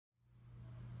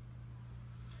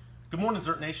Good morning,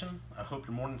 Z.E.R.T Nation. I hope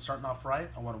your morning's starting off right.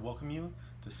 I want to welcome you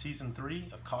to Season 3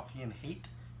 of Coffee and Hate,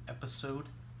 Episode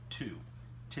 2.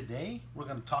 Today, we're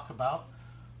going to talk about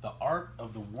the art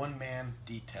of the one-man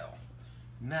detail.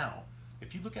 Now,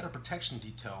 if you look at a protection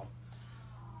detail,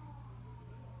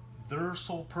 their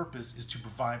sole purpose is to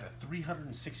provide a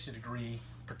 360-degree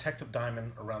protective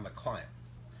diamond around the client.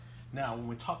 Now, when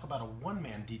we talk about a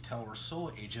one-man detail or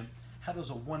solo agent, how does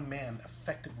a one-man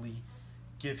effectively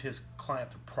give his client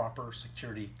the proper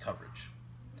security coverage?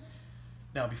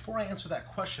 Now, before I answer that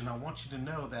question, I want you to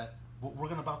know that what we're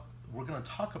going to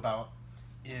talk about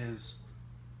is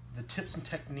the tips and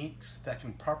techniques that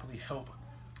can properly help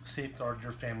safeguard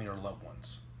your family or loved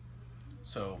ones.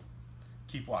 So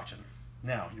keep watching.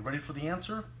 Now, you ready for the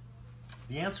answer?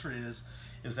 The answer is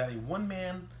that a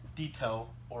one-man detail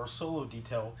or a solo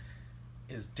detail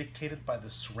is dictated by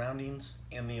the surroundings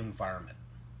and the environment.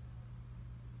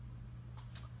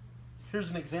 Here's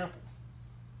an example.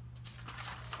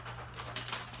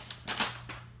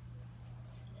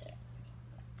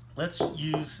 Let's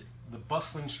use the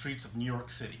bustling streets of New York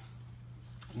City.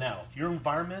 Now, your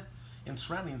environment and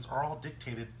surroundings are all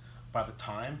dictated by the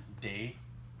time, day,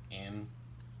 and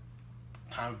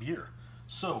time of year.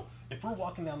 So, if we're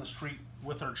walking down the street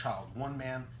with our child, one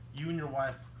man, you and your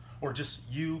wife, or just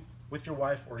you with your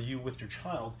wife or you with your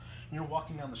child, and you're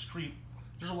walking down the street,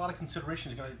 there's a lot of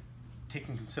considerations you gotta take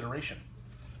in consideration.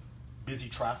 Busy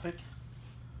traffic,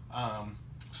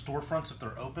 storefronts if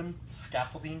they're open,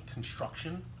 scaffolding,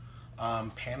 construction,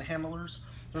 panhandlers.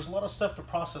 There's a lot of stuff to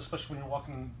process, especially when you're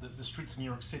walking the streets of New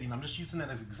York City. And I'm just using that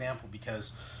as an example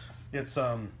because it's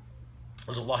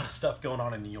there's a lot of stuff going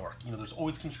on in New York. You know, there's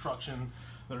always construction.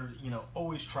 There's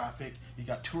always traffic. You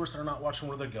got tourists that are not watching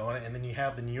where they're going, and then you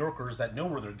have the New Yorkers that know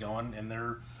where they're going and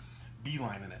they're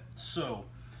beelining it. So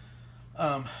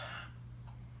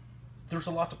there's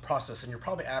a lot to process, and you're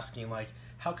probably asking, like,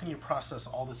 how can you process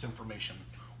all this information?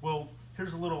 Well,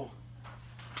 here's a little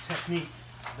technique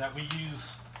that we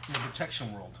use in the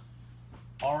protection world.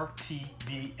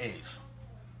 RTVAs,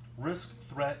 risk,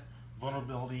 threat,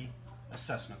 vulnerability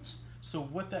assessments. So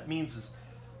what that means is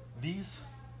these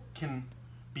can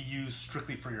be used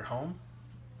strictly for your home,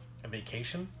 a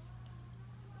vacation,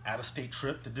 out-of-state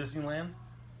trip to Disneyland,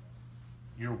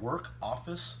 your work,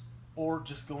 office, or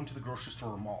just going to the grocery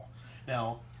store or mall.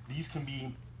 Now, these can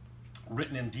be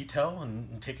written in detail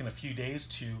and taken a few days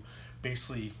to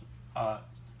basically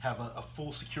have a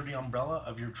full security umbrella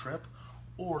of your trip,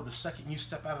 or the second you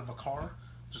step out of a car,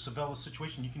 just a veil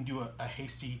situation, you can do a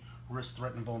hasty risk,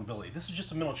 threat, and vulnerability. This is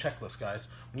just a mental checklist, guys.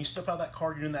 When you step out of that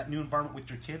car, you're in that new environment with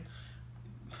your kid,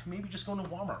 maybe just going to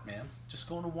Walmart, man. Just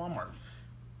going to Walmart.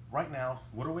 Right now,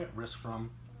 what are we at risk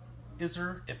from? Is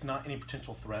there, if not any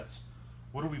potential threats?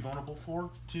 What are we vulnerable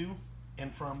to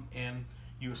and from? And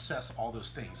you assess all those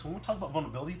things. So when we talk about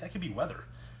vulnerability, that could be weather.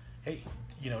 Hey,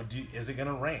 is it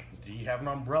gonna rain? Do you have an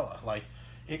umbrella? Like,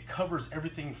 it covers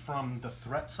everything from the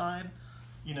threat side,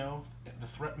 the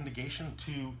threat mitigation,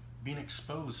 to being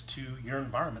exposed to your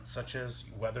environment, such as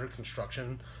weather,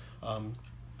 construction,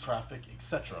 traffic,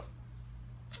 etc.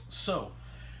 So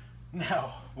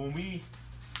now, when we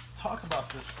talk about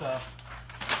this stuff,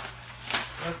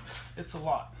 it's a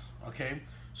lot, okay?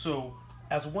 So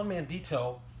as a one-man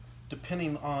detail,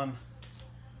 depending on,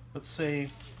 let's say,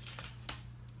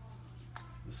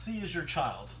 C is your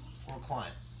child or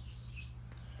client,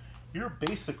 you're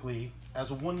basically,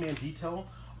 as a one-man detail,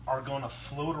 are going to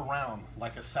float around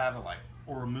like a satellite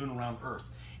or a moon around Earth.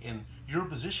 And your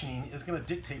positioning is going to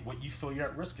dictate what you feel your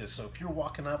at risk is. So if you're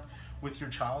walking up with your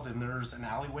child and there's an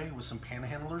alleyway with some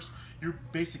panhandlers, you're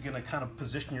basically going to kind of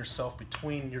position yourself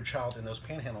between your child and those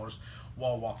panhandlers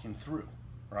while walking through,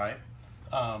 right?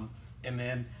 And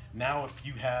then now if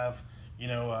you have,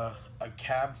 a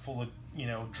cab full of,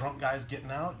 drunk guys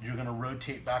getting out, you're going to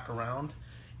rotate back around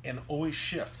and always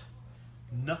shift.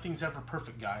 Nothing's ever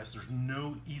perfect, guys. There's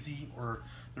no easy or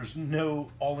there's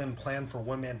no all-in plan for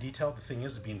one-man detail. The thing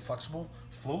is being flexible,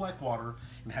 flow like water,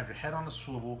 and have your head on a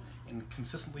swivel and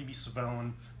consistently be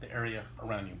surveilling the area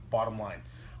around you, bottom line.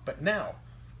 But now,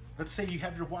 let's say you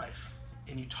have your wife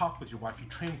and you talk with your wife, you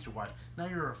train with your wife. Now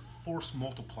you're a force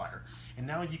multiplier. And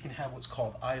now you can have what's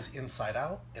called eyes inside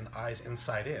out and eyes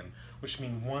inside in, which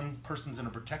means one person's in a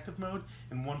protective mode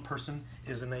and one person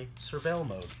is in a surveil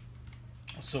mode.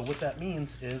 So what that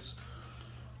means is,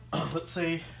 let's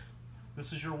say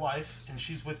this is your wife and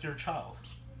she's with your child,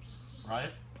 right?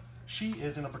 She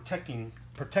is in a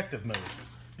protective mode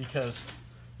because,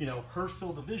 her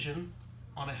field of vision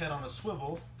on a head on a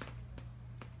swivel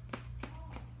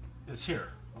is here,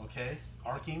 okay?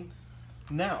 Arcing.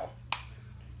 Now,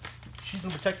 she's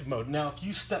in protective mode. Now, if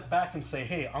you step back and say,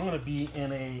 hey, I'm going to be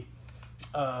in a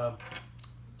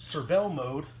surveil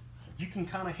mode, you can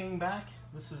kind of hang back.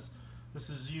 This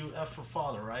is you, F for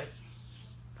father, right?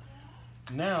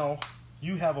 Now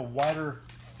you have a wider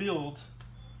field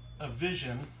of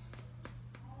vision,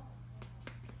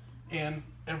 and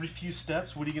every few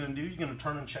steps, what are you going to do? You're going to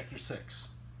turn and check your 6,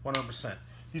 100%.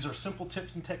 These are simple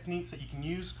tips and techniques that you can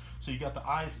use. So you got the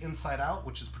eyes inside out,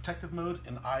 which is protective mode,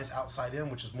 and eyes outside in,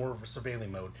 which is more of a surveilling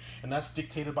mode. And that's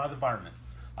dictated by the environment.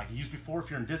 Like I used before, if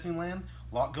you're in Disneyland,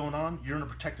 a lot going on, you're in a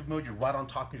protective mode, you're right on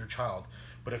top of your child.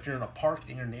 But if you're in a park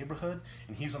in your neighborhood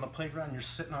and he's on the playground and you're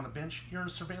sitting on a bench, you're in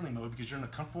a surveilling mode because you're in a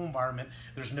comfortable environment.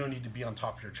 There's no need to be on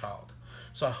top of your child.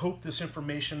 So I hope this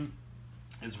information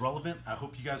is relevant. I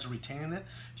hope you guys are retaining it.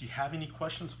 If you have any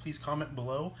questions, please comment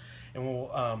below, and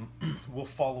we'll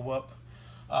follow up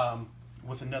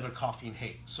with another Coffee and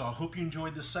Hate. So I hope you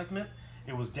enjoyed this segment.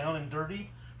 It was down and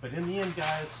dirty, but in the end,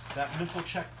 guys, that mental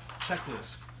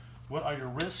checklist. What are your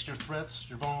risks, your threats,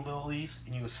 your vulnerabilities,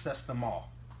 and you assess them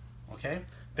all. Okay?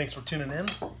 Thanks for tuning in.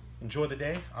 Enjoy the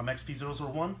day. I'm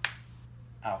XP001.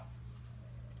 Out.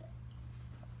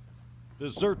 The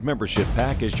ZERT membership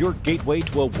pack is your gateway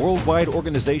to a worldwide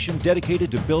organization dedicated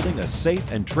to building a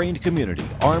safe and trained community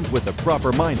armed with the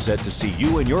proper mindset to see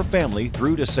you and your family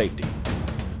through to safety.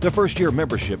 The first-year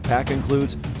membership pack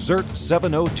includes ZERT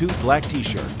 702 black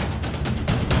t-shirt,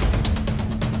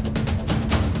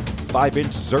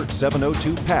 5-inch ZERT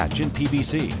 702 patch in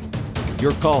PVC,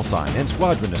 your call sign and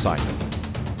squadron assignment,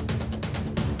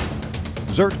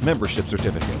 ZERT membership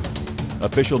certificate,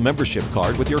 official membership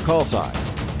card with your call sign,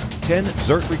 10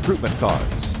 ZERT recruitment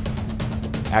cards,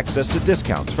 access to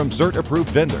discounts from ZERT-approved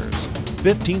vendors,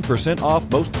 15% off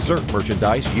most ZERT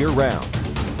merchandise year-round.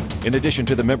 In addition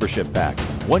to the membership pack,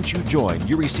 once you join,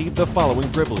 you receive the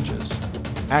following privileges: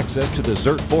 access to the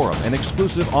ZERT forum and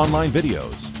exclusive online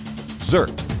videos.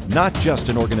 ZERT, not just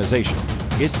an organization,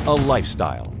 it's a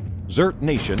lifestyle.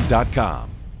 ZERTnation.com.